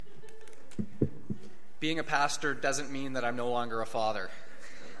being a pastor doesn't mean that I'm no longer a father.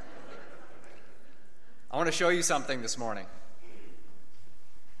 I want to show you something this morning.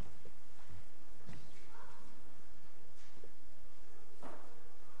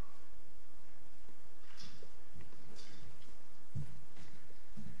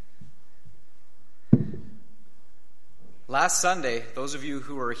 Last Sunday, those of you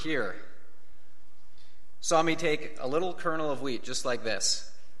who were here saw me take a little kernel of wheat just like this,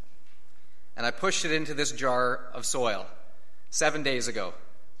 and I pushed it into this jar of soil 7 days ago,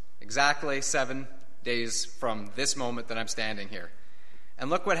 exactly 7 days from this moment that I'm standing here. And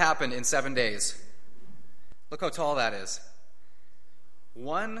look what happened in 7 days. Look how tall that is.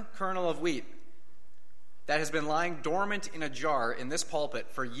 One kernel of wheat that has been lying dormant in a jar in this pulpit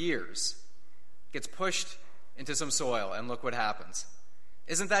for years gets pushed into some soil, and look what happens.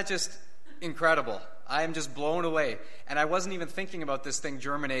 Isn't that just incredible? I am just blown away. And I wasn't even thinking about this thing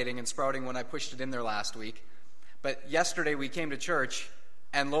germinating and sprouting when I pushed it in there last week. But yesterday we came to church,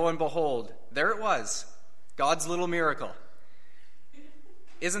 and lo and behold, there it was. God's little miracle.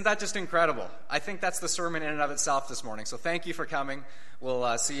 Isn't that just incredible? I think that's the sermon in and of itself this morning. So thank you for coming.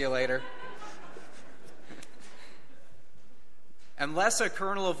 We'll see you later. Unless a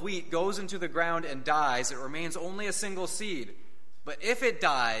kernel of wheat goes into the ground and dies, it remains only a single seed. But if it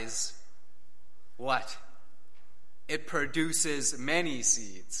dies, what? It produces many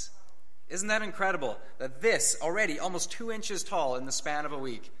seeds. Isn't that incredible? That this, already almost 2 inches tall in the span of a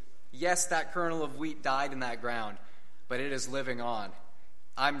week, yes, that kernel of wheat died in that ground, but it is living on.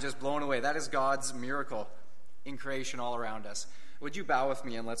 I'm just blown away. That is God's miracle in creation all around us. Would you bow with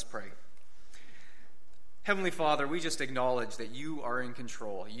me and let's pray. Heavenly Father, we just acknowledge that you are in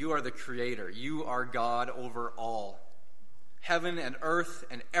control. You are the creator. You are God over all. Heaven and earth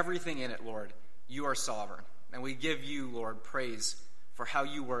and everything in it, Lord, you are sovereign. And we give you, Lord, praise for how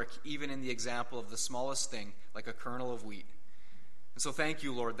you work, even in the example of the smallest thing, like a kernel of wheat. And so thank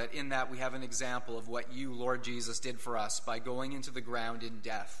you, Lord, that in that we have an example of what you, Lord Jesus, did for us by going into the ground in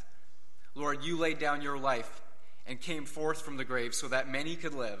death. Lord, you laid down your life and came forth from the grave so that many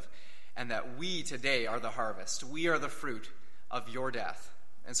could live, and that we today are the harvest. We are the fruit of your death.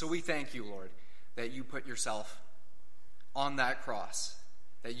 And so we thank you, Lord, that you put yourself on that cross,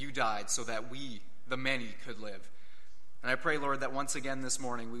 that you died so that we, the many, could live. And I pray, Lord, that once again this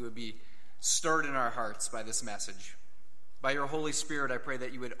morning we would be stirred in our hearts by this message. By your Holy Spirit, I pray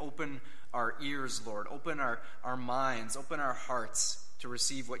that you would open our ears, Lord, open our minds, open our hearts to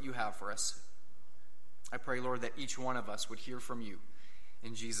receive what you have for us. I pray, Lord, that each one of us would hear from you.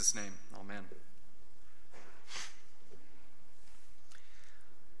 In Jesus' name, amen.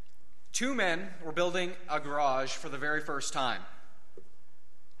 2 men were building a garage for the very first time.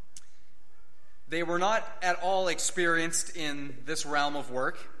 They were not at all experienced in this realm of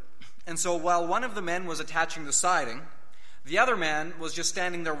work, and so while one of the men was attaching the siding, the other man was just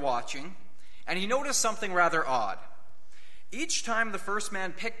standing there watching, and he noticed something rather odd. Each time the first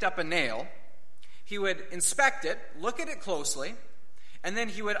man picked up a nail, he would inspect it, look at it closely, and then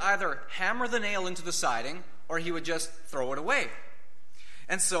he would either hammer the nail into the siding or he would just throw it away.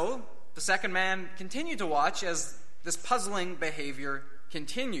 And so the second man continued to watch as this puzzling behavior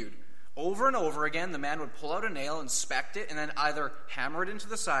continued. Over and over again, the man would pull out a nail, inspect it, and then either hammer it into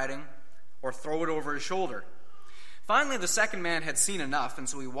the siding or throw it over his shoulder. Finally, the second man had seen enough, and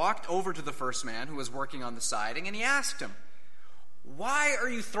so he walked over to the first man who was working on the siding, and he asked him, "Why are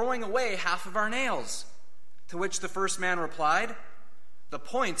you throwing away half of our nails?" To which the first man replied, "The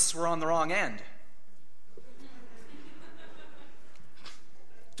points were on the wrong end."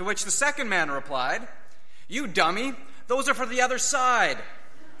 To which the second man replied, "You dummy, those are for the other side."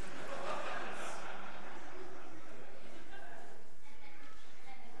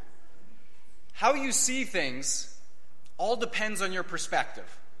 How you see things all depends on your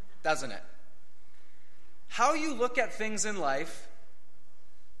perspective, doesn't it? How you look at things in life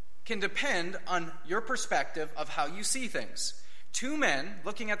can depend on your perspective of how you see things. 2 men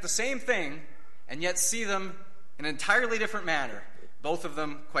looking at the same thing and yet see them in an entirely different manner, both of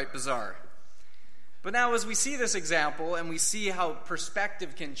them quite bizarre. But now as we see this example and we see how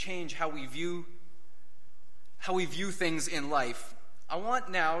perspective can change how we view things in life, I want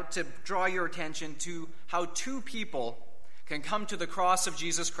now to draw your attention to how 2 people can come to the cross of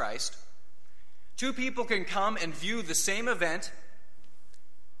Jesus Christ. 2 people can come and view the same event,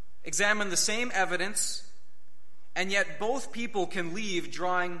 examine the same evidence, and yet both people can leave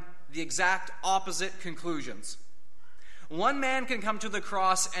drawing the exact opposite conclusions. One man can come to the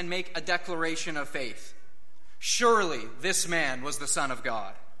cross and make a declaration of faith. Surely this man was the Son of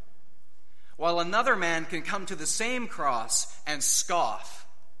God. While another man can come to the same cross and scoff.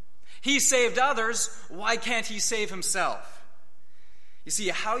 He saved others, why can't he save himself? You see,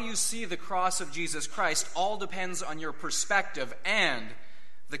 how you see the cross of Jesus Christ all depends on your perspective and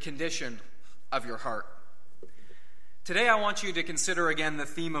the condition of your heart. Today I want you to consider again the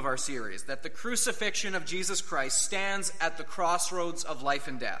theme of our series, that the crucifixion of Jesus Christ stands at the crossroads of life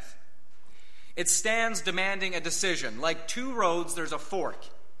and death. It stands demanding a decision. Like two roads, there's a fork.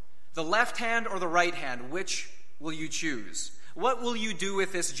 The left hand or the right hand, which will you choose? What will you do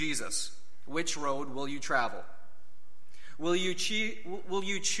with this Jesus? Which road will you travel? Will you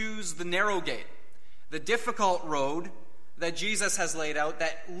choose the narrow gate, the difficult road that Jesus has laid out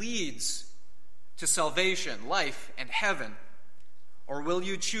that leads to salvation, life, and heaven? Or will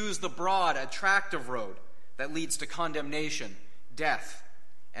you choose the broad, attractive road that leads to condemnation, death,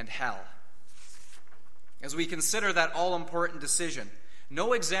 and hell? As we consider that all-important decision,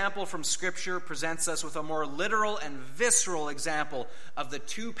 no example from Scripture presents us with a more literal and visceral example of the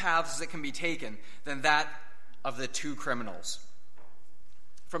two paths that can be taken than that of the two criminals.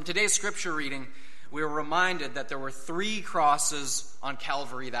 From today's Scripture reading, we are reminded that there were 3 crosses on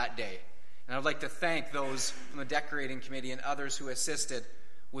Calvary that day. And I'd like to thank those from the decorating committee and others who assisted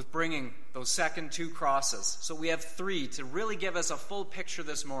with bringing those second 2 crosses. So we have 3 to really give us a full picture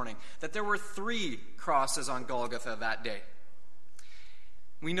this morning, that there were 3 crosses on Golgotha that day.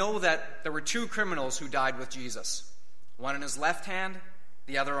 We know that there were 2 criminals who died with Jesus, one on his left hand,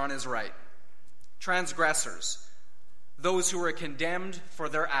 the other on his right. Transgressors, those who were condemned for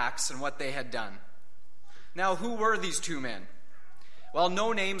their acts and what they had done. Now, who were these 2 men? Well,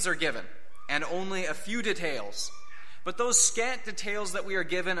 no names are given, and only a few details. But those scant details that we are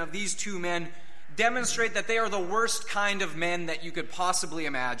given of these 2 men demonstrate that they are the worst kind of men that you could possibly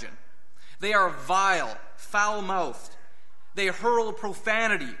imagine. They are vile, foul-mouthed. They hurl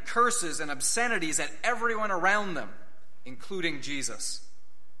profanity, curses, and obscenities at everyone around them, including Jesus.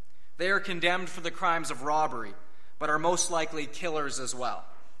 They are condemned for the crimes of robbery, but are most likely killers as well.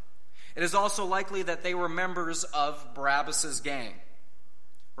 It is also likely that they were members of Barabbas' gang.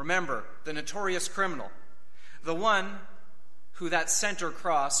 Remember, the notorious criminal, the one who that center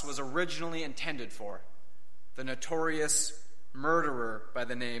cross was originally intended for, the notorious murderer by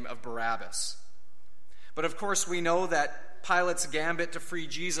the name of Barabbas. But of course we know that Pilate's gambit to free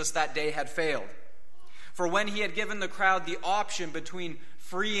Jesus that day had failed. For when he had given the crowd the option between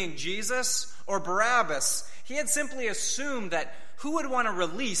freeing Jesus or Barabbas, he had simply assumed that who would want to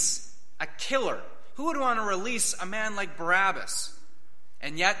release a killer? Who would want to release a man like Barabbas?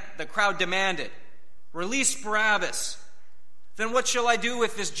 And yet the crowd demanded, "Release Barabbas." "Then what shall I do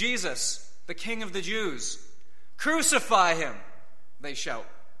with this Jesus, the King of the Jews?" "Crucify him," they shout.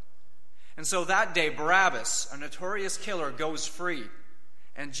 And so that day Barabbas, a notorious killer, goes free,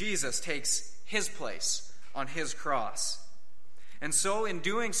 and Jesus takes his place on his cross. And so in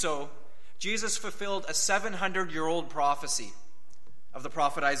doing so, Jesus fulfilled a 700-year-old prophecy of the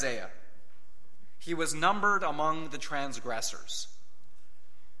prophet Isaiah. He was numbered among the transgressors.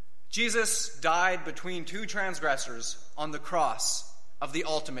 Jesus died between 2 transgressors on the cross of the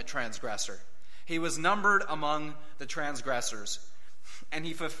ultimate transgressor. He was numbered among the transgressors. And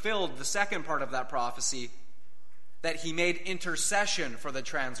he fulfilled the second part of that prophecy, that he made intercession for the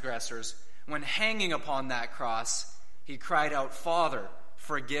transgressors. When hanging upon that cross, he cried out, "Father,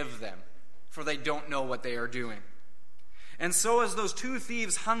 forgive them, for they don't know what they are doing." And so as those 2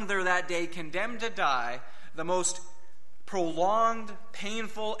 thieves hung there that day, condemned to die the most prolonged,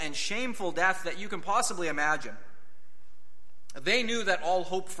 painful, and shameful death that you can possibly imagine, they knew that all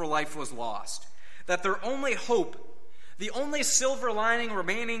hope for life was lost, that their only hope, the only silver lining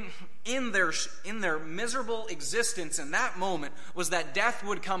remaining in their miserable existence in that moment, was that death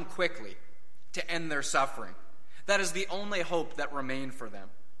would come quickly to end their suffering. That is the only hope that remained for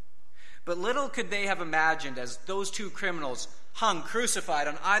them. But little could they have imagined, as those 2 criminals hung crucified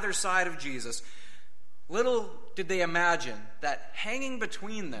on either side of Jesus, little did they imagine that hanging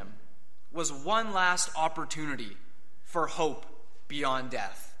between them was one last opportunity for hope beyond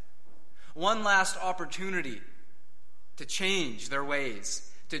death. One last opportunity to change their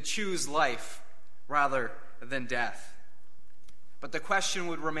ways, to choose life rather than death. But the question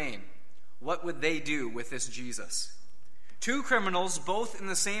would remain, what would they do with this Jesus? 2 criminals, both in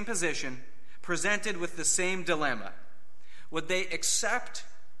the same position, presented with the same dilemma. Would they accept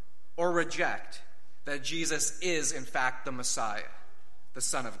or reject that Jesus is, in fact, the Messiah, the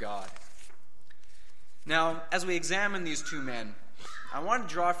Son of God? Now, as we examine these 2 men, I want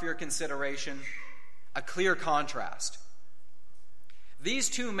to draw for your consideration a clear contrast. These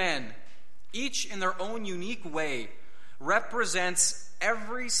 2 men, each in their own unique way, represents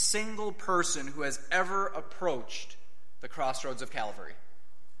every single person who has ever approached the crossroads of Calvary.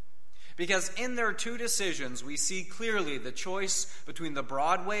 Because in their two decisions, we see clearly the choice between the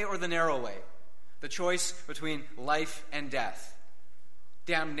broad way or the narrow way, the choice between life and death,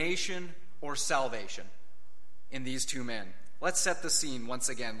 damnation or salvation in these two men. Let's set the scene once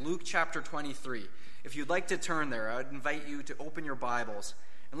again. Luke chapter 23. If you'd like to turn there, I would invite you to open your Bibles,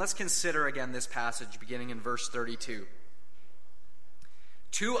 and let's consider again this passage beginning in verse 32.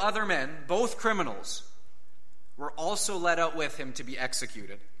 Two other men, both criminals, were also led out with him to be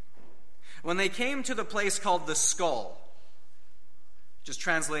executed. When they came to the place called the Skull, which is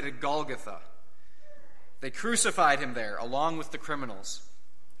translated Golgotha, they crucified him there along with the criminals,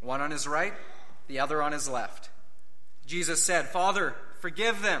 one on his right, the other on his left. Jesus said, "Father,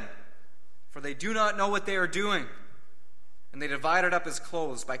 forgive them, for they do not know what they are doing." And they divided up his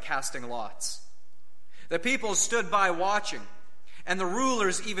clothes by casting lots. The people stood by watching, and the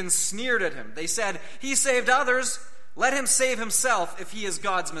rulers even sneered at him. They said, "He saved others. Let him save himself if he is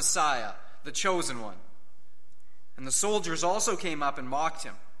God's Messiah, the chosen one." And the soldiers also came up and mocked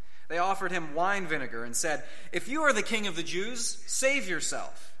him. They offered him wine vinegar and said, "If you are the king of the Jews, save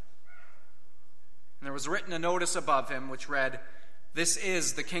yourself." And there was written a notice above him which read, "This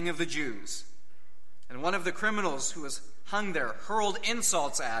is the King of the Jews." And one of the criminals who was hung there hurled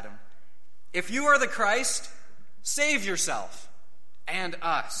insults at him. "If you are the Christ, save yourself and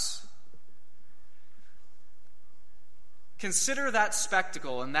us." Consider that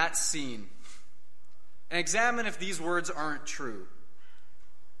spectacle and that scene, and examine if these words aren't true.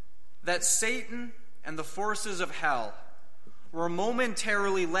 That Satan and the forces of hell were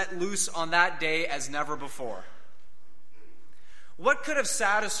momentarily let loose on that day as never before. What could have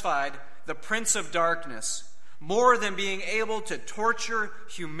satisfied the Prince of Darkness more than being able to torture,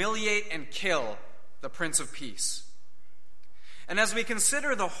 humiliate, and kill the Prince of Peace? And as we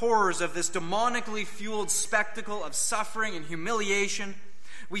consider the horrors of this demonically fueled spectacle of suffering and humiliation,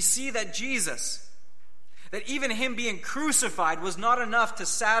 we see that Jesus, that even him being crucified was not enough to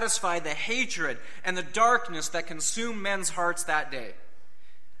satisfy the hatred and the darkness that consumed men's hearts that day.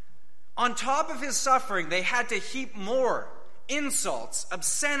 On top of his suffering, they had to heap more insults,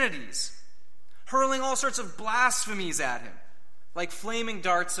 obscenities, hurling all sorts of blasphemies at him, like flaming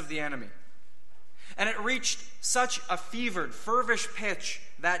darts of the enemy. And it reached such a fevered, fervish pitch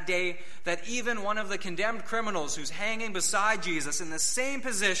that day that even one of the condemned criminals who's hanging beside Jesus in the same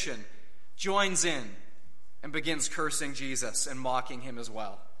position joins in and begins cursing Jesus and mocking him as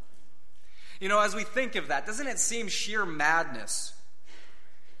well. You know, as we think of that, doesn't it seem sheer madness?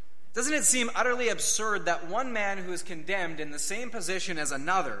 Doesn't it seem utterly absurd that one man who is condemned in the same position as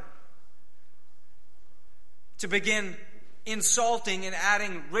another to begin insulting and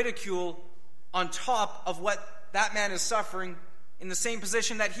adding ridicule on top of what that man is suffering in the same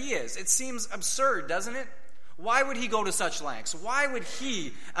position that he is? It seems absurd, doesn't it? Why would he go to such lengths? Why would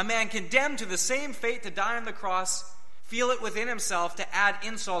he, a man condemned to the same fate to die on the cross, feel it within himself to add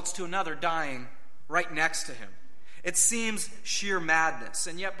insults to another dying right next to him? It seems sheer madness.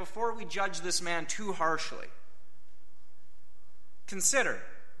 And yet, before we judge this man too harshly, consider,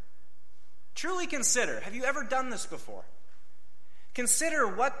 truly consider, have you ever done this before? Consider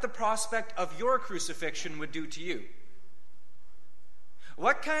what the prospect of your crucifixion would do to you.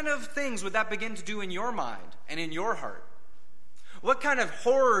 What kind of things would that begin to do in your mind and in your heart? What kind of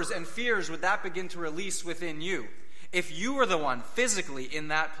horrors and fears would that begin to release within you if you were the one physically in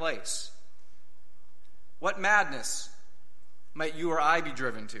that place? What madness might you or I be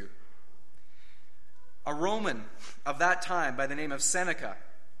driven to? A Roman of that time by the name of Seneca,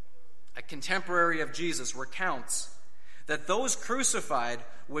 a contemporary of Jesus, recounts that those crucified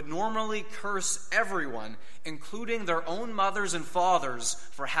would normally curse everyone, including their own mothers and fathers,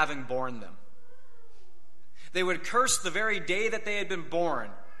 for having borne them. They would curse the very day that they had been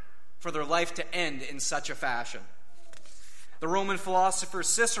born for their life to end in such a fashion. The Roman philosopher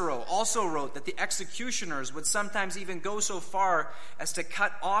Cicero also wrote that the executioners would sometimes even go so far as to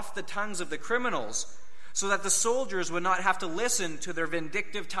cut off the tongues of the criminals so that the soldiers would not have to listen to their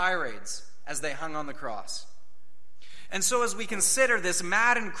vindictive tirades as they hung on the cross. And so as we consider this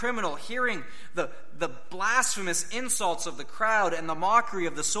maddened criminal hearing the blasphemous insults of the crowd and the mockery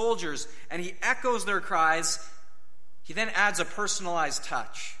of the soldiers, and he echoes their cries, he then adds a personalized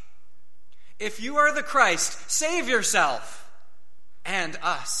touch. "If you are the Christ, save yourself and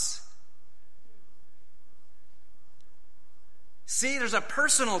us." See, there's a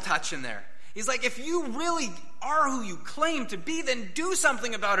personal touch in there. He's like, if you really are who you claim to be, then do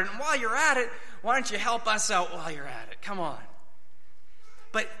something about it. And while you're at it, why don't you help us out while you're at it? Come on.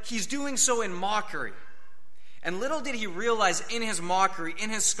 But he's doing so in mockery. And little did he realize in his mockery, in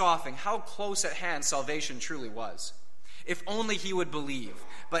his scoffing, how close at hand salvation truly was. If only he would believe.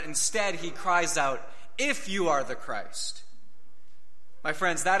 But instead he cries out, "If you are the Christ." My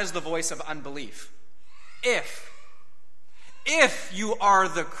friends, that is the voice of unbelief. If you are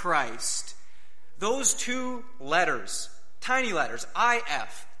the Christ. Those two letters, tiny letters,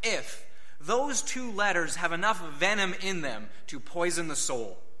 I-F, if, those two letters have enough venom in them to poison the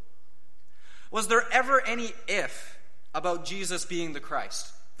soul. Was there ever any if about Jesus being the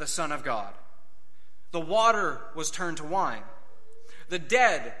Christ, the Son of God? The water was turned to wine. The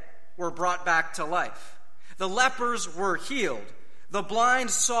dead were brought back to life. The lepers were healed. The blind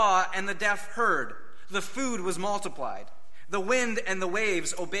saw and the deaf heard. The food was multiplied. The wind and the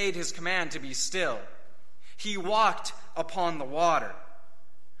waves obeyed his command to be still. He walked upon the water.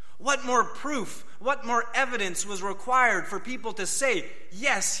 What more proof, what more evidence was required for people to say,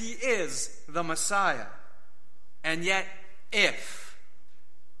 yes, he is the Messiah? And yet, if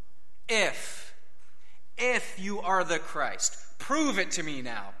you are the Christ, prove it to me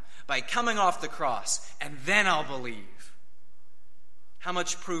now by coming off the cross, and then I'll believe. How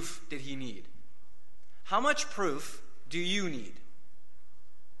much proof did he need? How much proof do you need?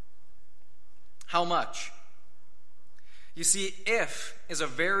 How much? You see, if is a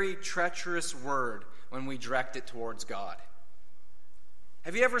very treacherous word when we direct it towards God.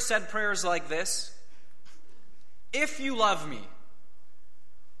 Have you ever said prayers like this? If you love me,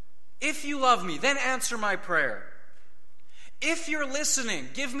 then answer my prayer. If you're listening,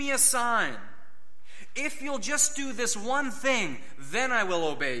 give me a sign. If you'll just do this one thing, then I will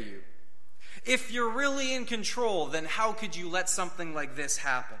obey you. If you're really in control, then how could you let something like this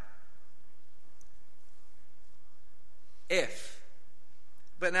happen? If.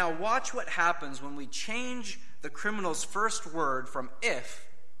 But now watch what happens when we change the criminal's first word from if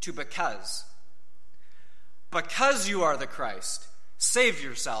to because. Because you are the Christ, save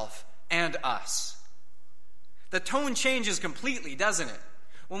yourself and us. The tone changes completely, doesn't it?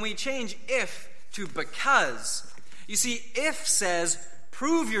 When we change if to because. You see, if says,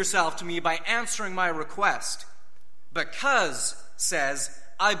 prove yourself to me by answering my request. Because says,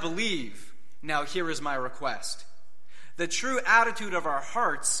 I believe. Now here is my request. The true attitude of our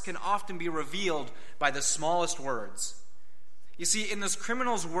hearts can often be revealed by the smallest words. You see, in this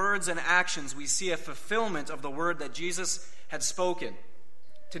criminal's words and actions, we see a fulfillment of the word that Jesus had spoken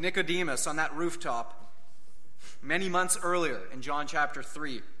to Nicodemus on that rooftop many months earlier in John chapter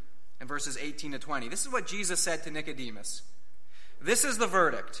 3 and verses 18 to 20. This is what Jesus said to Nicodemus. This is the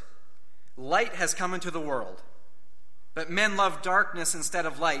verdict. Light has come into the world, but men love darkness instead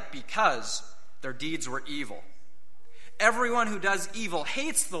of light because their deeds were evil. Everyone who does evil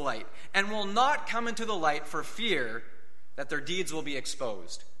hates the light and will not come into the light for fear that their deeds will be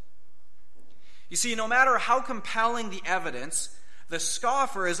exposed. You see, no matter how compelling the evidence, the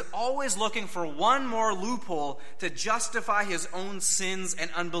scoffer is always looking for one more loophole to justify his own sins and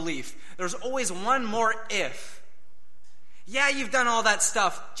unbelief. There's always one more if. Yeah, you've done all that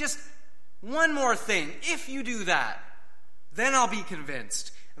stuff. Just one more thing. If you do that, then I'll be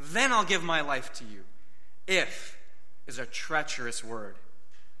convinced. Then I'll give my life to you. If is a treacherous word.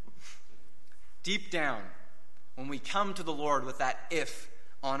 Deep down, when we come to the Lord with that if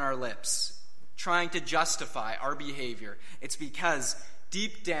on our lips, trying to justify our behavior, it's because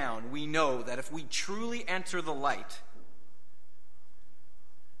deep down we know that if we truly enter the light,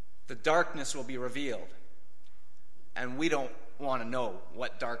 the darkness will be revealed. And we don't want to know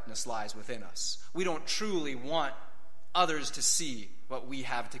what darkness lies within us. We don't truly want others to see what we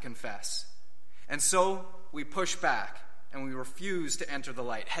have to confess. And so we push back and we refuse to enter the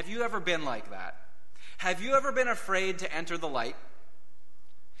light. Have you ever been like that? Have you ever been afraid to enter the light?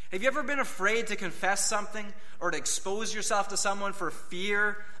 Have you ever been afraid to confess something or to expose yourself to someone for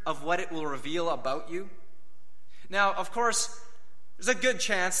fear of what it will reveal about you? Now, of course, there's a good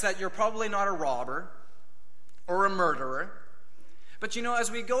chance that you're probably not a robber or a murderer. But you know, as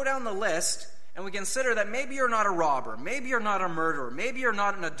we go down the list and we consider that maybe you're not a robber, maybe you're not a murderer, maybe you're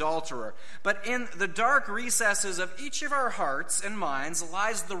not an adulterer, but in the dark recesses of each of our hearts and minds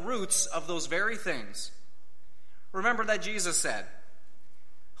lies the roots of those very things. Remember that Jesus said,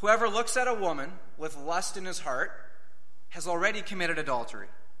 whoever looks at a woman with lust in his heart has already committed adultery.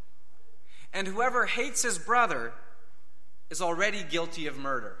 And whoever hates his brother is already guilty of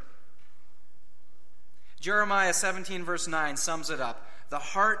murder. Jeremiah 17 verse 9 sums it up. The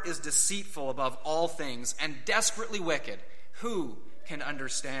heart is deceitful above all things and desperately wicked. Who can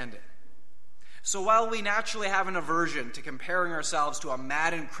understand it? So while we naturally have an aversion to comparing ourselves to a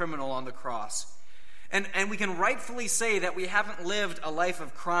maddened criminal on the cross, and we can rightfully say that we haven't lived a life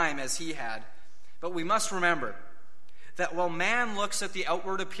of crime as he had, but we must remember that while man looks at the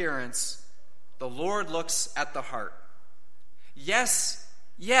outward appearance, the Lord looks at the heart.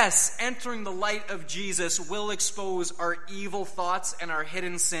 Yes, entering the light of Jesus will expose our evil thoughts and our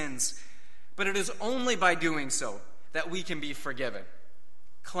hidden sins. But it is only by doing so that we can be forgiven,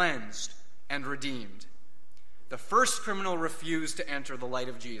 cleansed, and redeemed. The first criminal refused to enter the light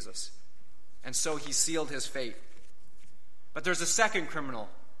of Jesus, and so he sealed his fate. But there's a second criminal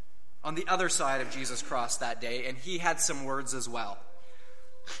on the other side of Jesus' cross that day, and he had some words as well.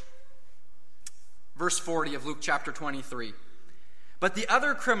 Verse 40 of Luke chapter 23. But the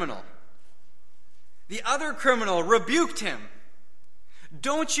other criminal rebuked him.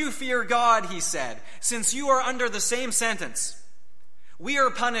 "Don't you fear God," he said, "since you are under the same sentence. We are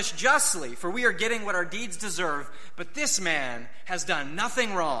punished justly, for we are getting what our deeds deserve, but this man has done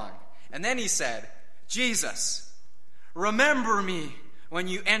nothing wrong." And then he said, "Jesus, remember me when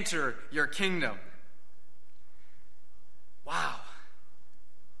you enter your kingdom." Wow.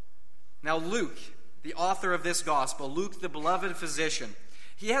 Now Luke, the author of this gospel, Luke, the beloved physician,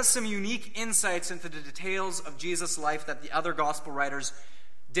 he has some unique insights into the details of Jesus' life that the other gospel writers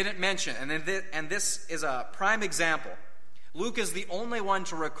didn't mention. And this is a prime example. Luke is the only one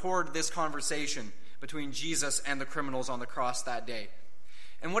to record this conversation between Jesus and the criminals on the cross that day.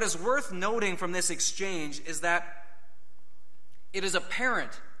 And what is worth noting from this exchange is that it is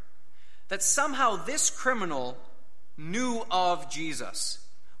apparent that somehow this criminal knew of Jesus.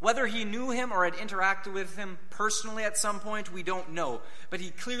 Whether he knew him or had interacted with him personally at some point, we don't know. But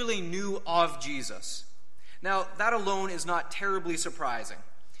he clearly knew of Jesus. Now, that alone is not terribly surprising,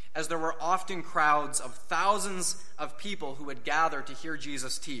 as there were often crowds of thousands of people who would gather to hear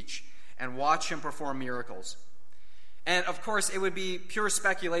Jesus teach and watch him perform miracles. And of course, it would be pure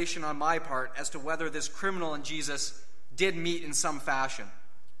speculation on my part as to whether this criminal and Jesus did meet in some fashion.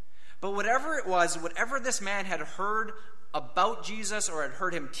 But whatever it was, whatever this man had heard about Jesus or had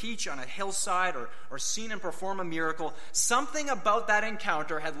heard him teach on a hillside or seen him perform a miracle, something about that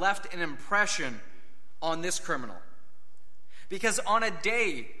encounter had left an impression on this criminal. Because on a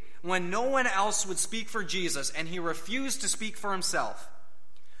day when no one else would speak for Jesus and he refused to speak for himself,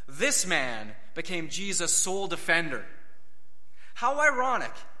 this man became Jesus' sole defender. How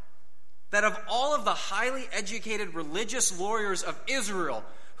ironic that of all of the highly educated religious lawyers of Israel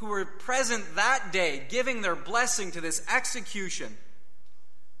who were present that day giving their blessing to this execution,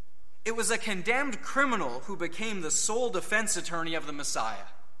 it was a condemned criminal who became the sole defense attorney of the Messiah.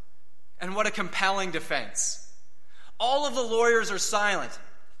 And what a compelling defense. All of the lawyers are silent,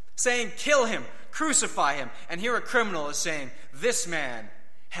 saying, "Kill him, crucify him." And here a criminal is saying, "This man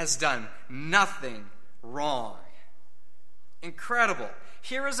has done nothing wrong." Incredible.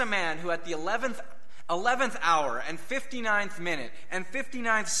 Here is a man who at the 11th hour and 59th minute and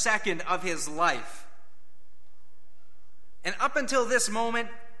 59th second of his life, and up until this moment,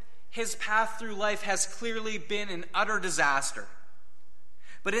 his path through life has clearly been an utter disaster.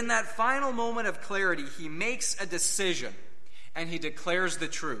 But in that final moment of clarity, he makes a decision and he declares the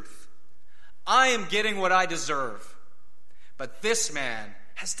truth. "I am getting what I deserve, but this man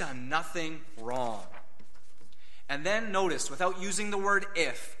has done nothing wrong." And then notice, without using the word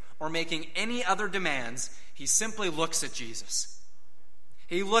 "if" or making any other demands, he simply looks at Jesus.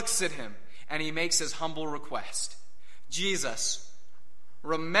 He looks at him and he makes his humble request. "Jesus,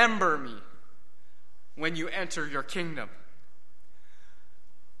 remember me when you enter your kingdom."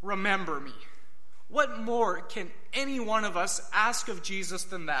 Remember me. What more can any one of us ask of Jesus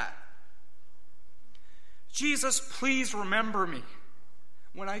than that? "Jesus, please remember me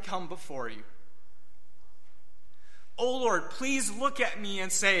when I come before you. Oh Lord, please look at me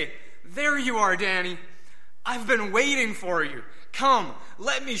and say, 'There you are, Danny. I've been waiting for you. Come,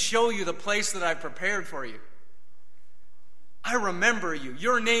 let me show you the place that I've prepared for you. I remember you.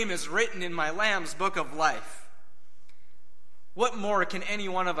 Your name is written in my Lamb's book of life.'" What more can any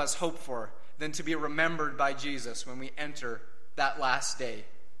one of us hope for than to be remembered by Jesus when we enter that last day?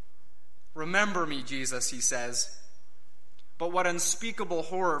 "Remember me, Jesus," he says. But what unspeakable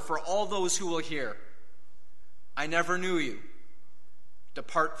horror for all those who will hear, "I never knew you.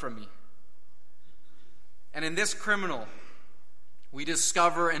 Depart from me." And in this criminal, we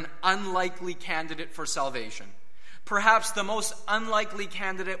discover an unlikely candidate for salvation. Perhaps the most unlikely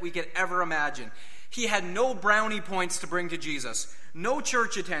candidate we could ever imagine. He had no brownie points to bring to Jesus, no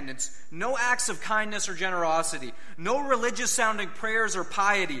church attendance, no acts of kindness or generosity, no religious-sounding prayers or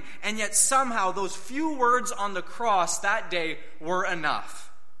piety, and yet somehow those few words on the cross that day were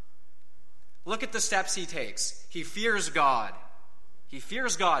enough. Look at the steps he takes. He fears God. He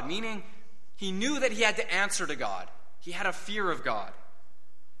fears God, meaning he knew that he had to answer to God. He had a fear of God.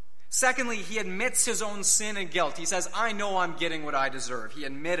 Secondly, he admits his own sin and guilt. He says, "I know I'm getting what I deserve." He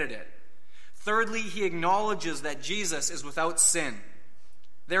admitted it. Thirdly, he acknowledges that Jesus is without sin,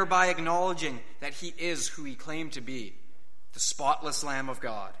 thereby acknowledging that he is who he claimed to be, the spotless Lamb of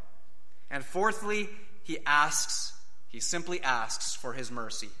God. And fourthly, he simply asks for his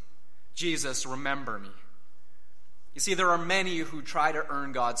mercy. Jesus, remember me. You see, there are many who try to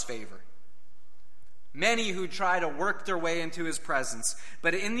earn God's favor. Many who try to work their way into his presence.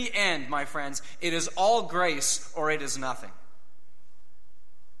 But in the end, my friends, it is all grace or it is nothing.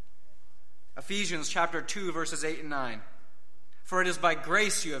 Ephesians chapter 2, verses 8 and 9. For it is by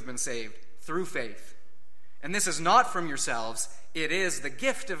grace you have been saved, through faith. And this is not from yourselves, it is the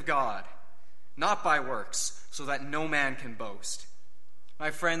gift of God, not by works, so that no man can boast.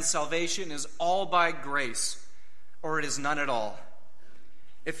 My friends, salvation is all by grace, or it is none at all.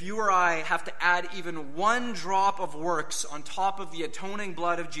 If you or I have to add even one drop of works on top of the atoning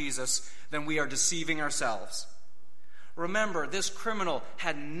blood of Jesus, then we are deceiving ourselves. Remember, this criminal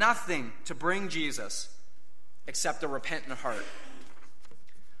had nothing to bring Jesus except a repentant heart.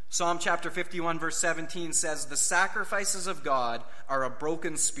 Psalm chapter 51, verse 17 says, "The sacrifices of God are a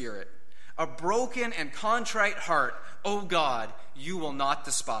broken spirit. A broken and contrite heart, O God, you will not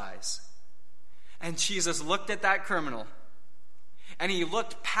despise." And Jesus looked at that criminal, and he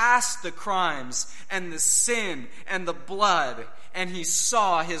looked past the crimes and the sin and the blood, and he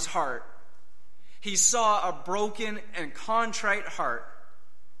saw his heart. He saw a broken and contrite heart,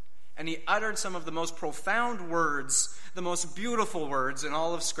 and he uttered some of the most profound words, the most beautiful words in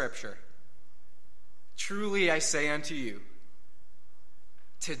all of Scripture. "Truly I say unto you,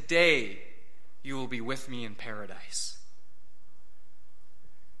 today you will be with me in paradise."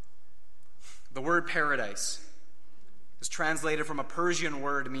 The word paradise is translated from a Persian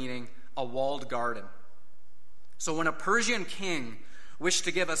word meaning a walled garden. So when a Persian king wished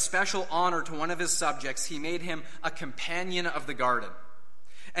to give a special honor to one of his subjects, he made him a companion of the garden.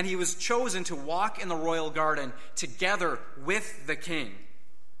 And he was chosen to walk in the royal garden together with the king.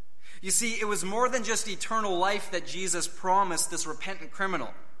 You see, it was more than just eternal life that Jesus promised this repentant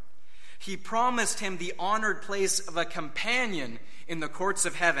criminal. He promised him the honored place of a companion in the courts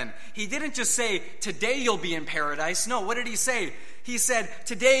of heaven. He didn't just say, "Today you'll be in paradise." No, what did he say? He said,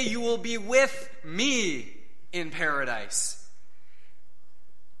 "Today you will be with me in paradise."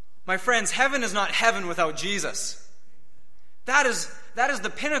 My friends, heaven is not heaven without Jesus. That is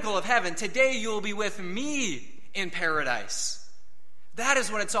the pinnacle of heaven. Today you will be with me in paradise. That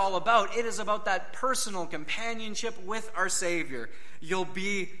is what it's all about. It is about that personal companionship with our Savior. You'll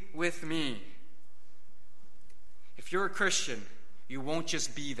be with me. If you're a Christian, you won't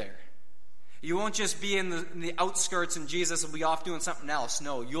just be there. You won't just be in the outskirts and Jesus will be off doing something else.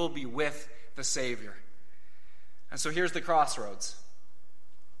 No, you'll be with the Savior. And so here's the crossroads.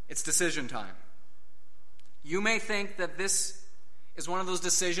 It's decision time. You may think that this is one of those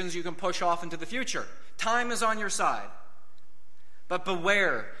decisions you can push off into the future. Time is on your side. But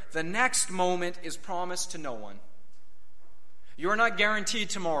beware, the next moment is promised to no one. You're not guaranteed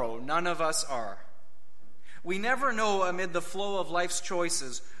tomorrow. None of us are. We never know amid the flow of life's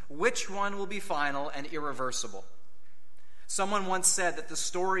choices which one will be final and irreversible. Someone once said that the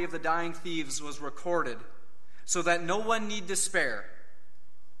story of the dying thieves was recorded so that no one need despair,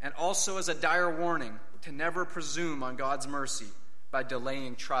 and also as a dire warning to never presume on God's mercy by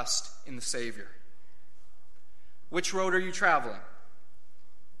delaying trust in the Savior. Which road are you traveling?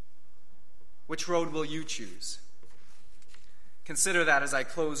 Which road will you choose? Consider that as I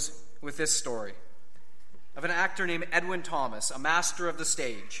close with this story of an actor named Edwin Thomas, a master of the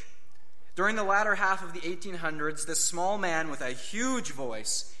stage. During the latter half of the 1800s, this small man with a huge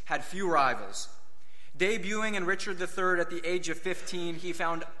voice had few rivals. Debuting in Richard III at the age of 15, he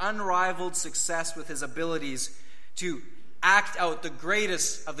found unrivaled success with his abilities to act out the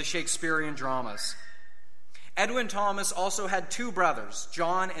greatest of the Shakespearean dramas. Edwin Thomas also had two brothers,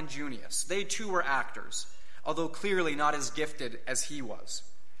 John and Junius. They too were actors, although clearly not as gifted as he was.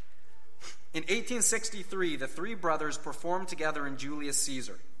 In 1863, the three brothers performed together in Julius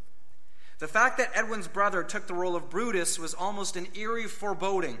Caesar. The fact that Edwin's brother took the role of Brutus was almost an eerie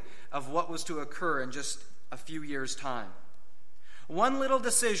foreboding of what was to occur in just a few years' time. One little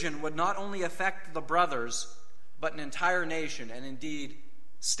decision would not only affect the brothers, but an entire nation, and indeed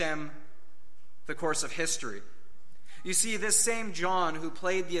stem the course of history. You see, this same John who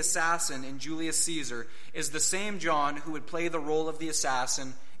played the assassin in Julius Caesar is the same John who would play the role of the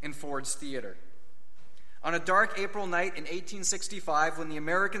assassin in Ford's Theater. On a dark April night in 1865, when the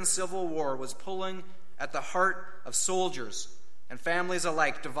American Civil War was pulling at the heart of soldiers and families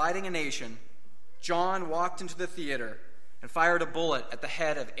alike, dividing a nation, John walked into the theater and fired a bullet at the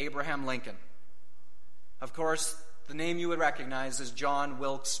head of Abraham Lincoln. Of course, the name you would recognize is John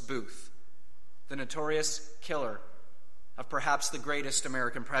Wilkes Booth. the notorious killer of perhaps the greatest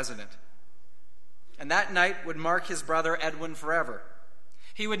American president. And that night would mark his brother Edwin forever.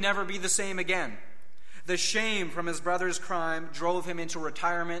 He would never be the same again. The shame from his brother's crime drove him into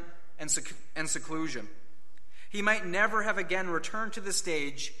retirement and seclusion. He might never have again returned to the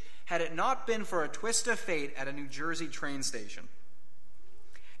stage had it not been for a twist of fate at a New Jersey train station.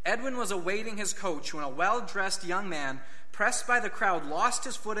 Edwin was awaiting his coach when a well-dressed young man, pressed by the crowd, lost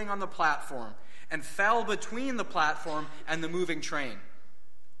his footing on the platform and fell between the platform and the moving train.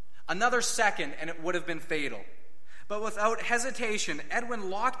 Another second and it would have been fatal. But without hesitation, Edwin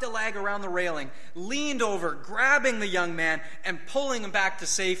locked a leg around the railing, leaned over, grabbing the young man and pulling him back to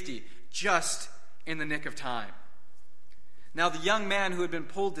safety, just in the nick of time. Now the young man who had been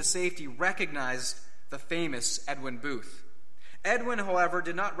pulled to safety recognized the famous Edwin Booth. Edwin, however,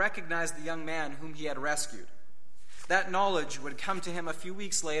 did not recognize the young man whom he had rescued. That knowledge would come to him a few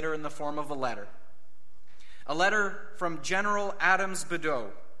weeks later in the form of a letter. A letter from General Adams Badeau,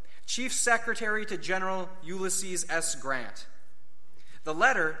 Chief Secretary to General Ulysses S. Grant. The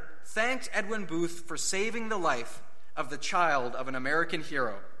letter thanked Edwin Booth for saving the life of the child of an American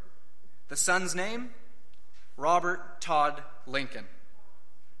hero. The son's name? Robert Todd Lincoln.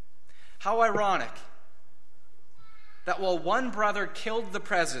 How ironic that while one brother killed the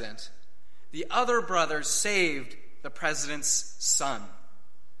president, the other brother saved the president's son.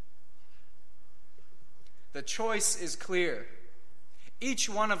 The choice is clear. Each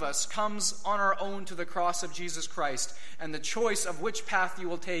one of us comes on our own to the cross of Jesus Christ, and the choice of which path you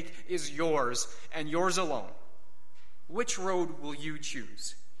will take is yours, and yours alone. Which road will you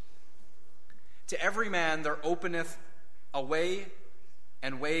choose? To every man there openeth a way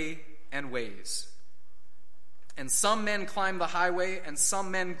and ways. And some men climb the highway, and some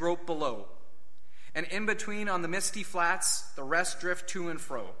men grope below. And in between on the misty flats, the rest drift to and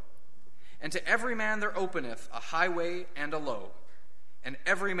fro. And to every man there openeth a highway and a low. And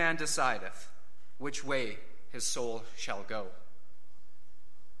every man decideth which way his soul shall go.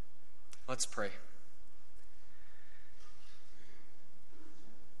 Let's pray.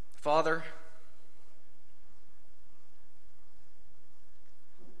 Father,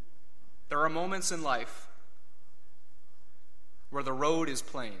 there are moments in life where the road is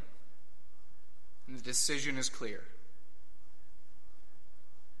plain and the decision is clear.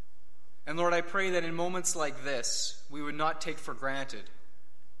 And Lord, I pray that in moments like this, we would not take for granted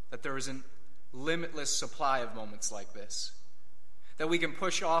that there is a limitless supply of moments like this, that we can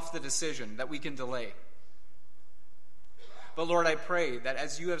push off the decision, that we can delay. But Lord, I pray that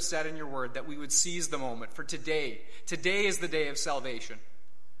as you have said in your word, that we would seize the moment, for today is the day of salvation.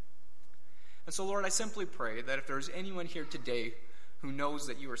 And so, Lord, I simply pray that if there is anyone here today who knows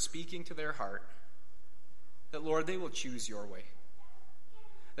that you are speaking to their heart, that, Lord, they will choose your way.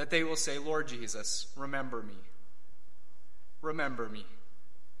 That they will say, Lord Jesus, remember me. Remember me.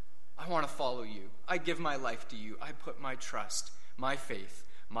 I want to follow you. I give my life to you. I put my trust, my faith,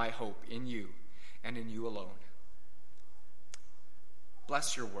 my hope in you and in you alone.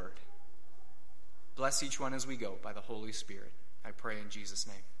 Bless your word. Bless each one as we go by the Holy Spirit. I pray in Jesus'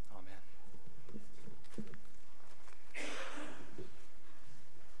 name.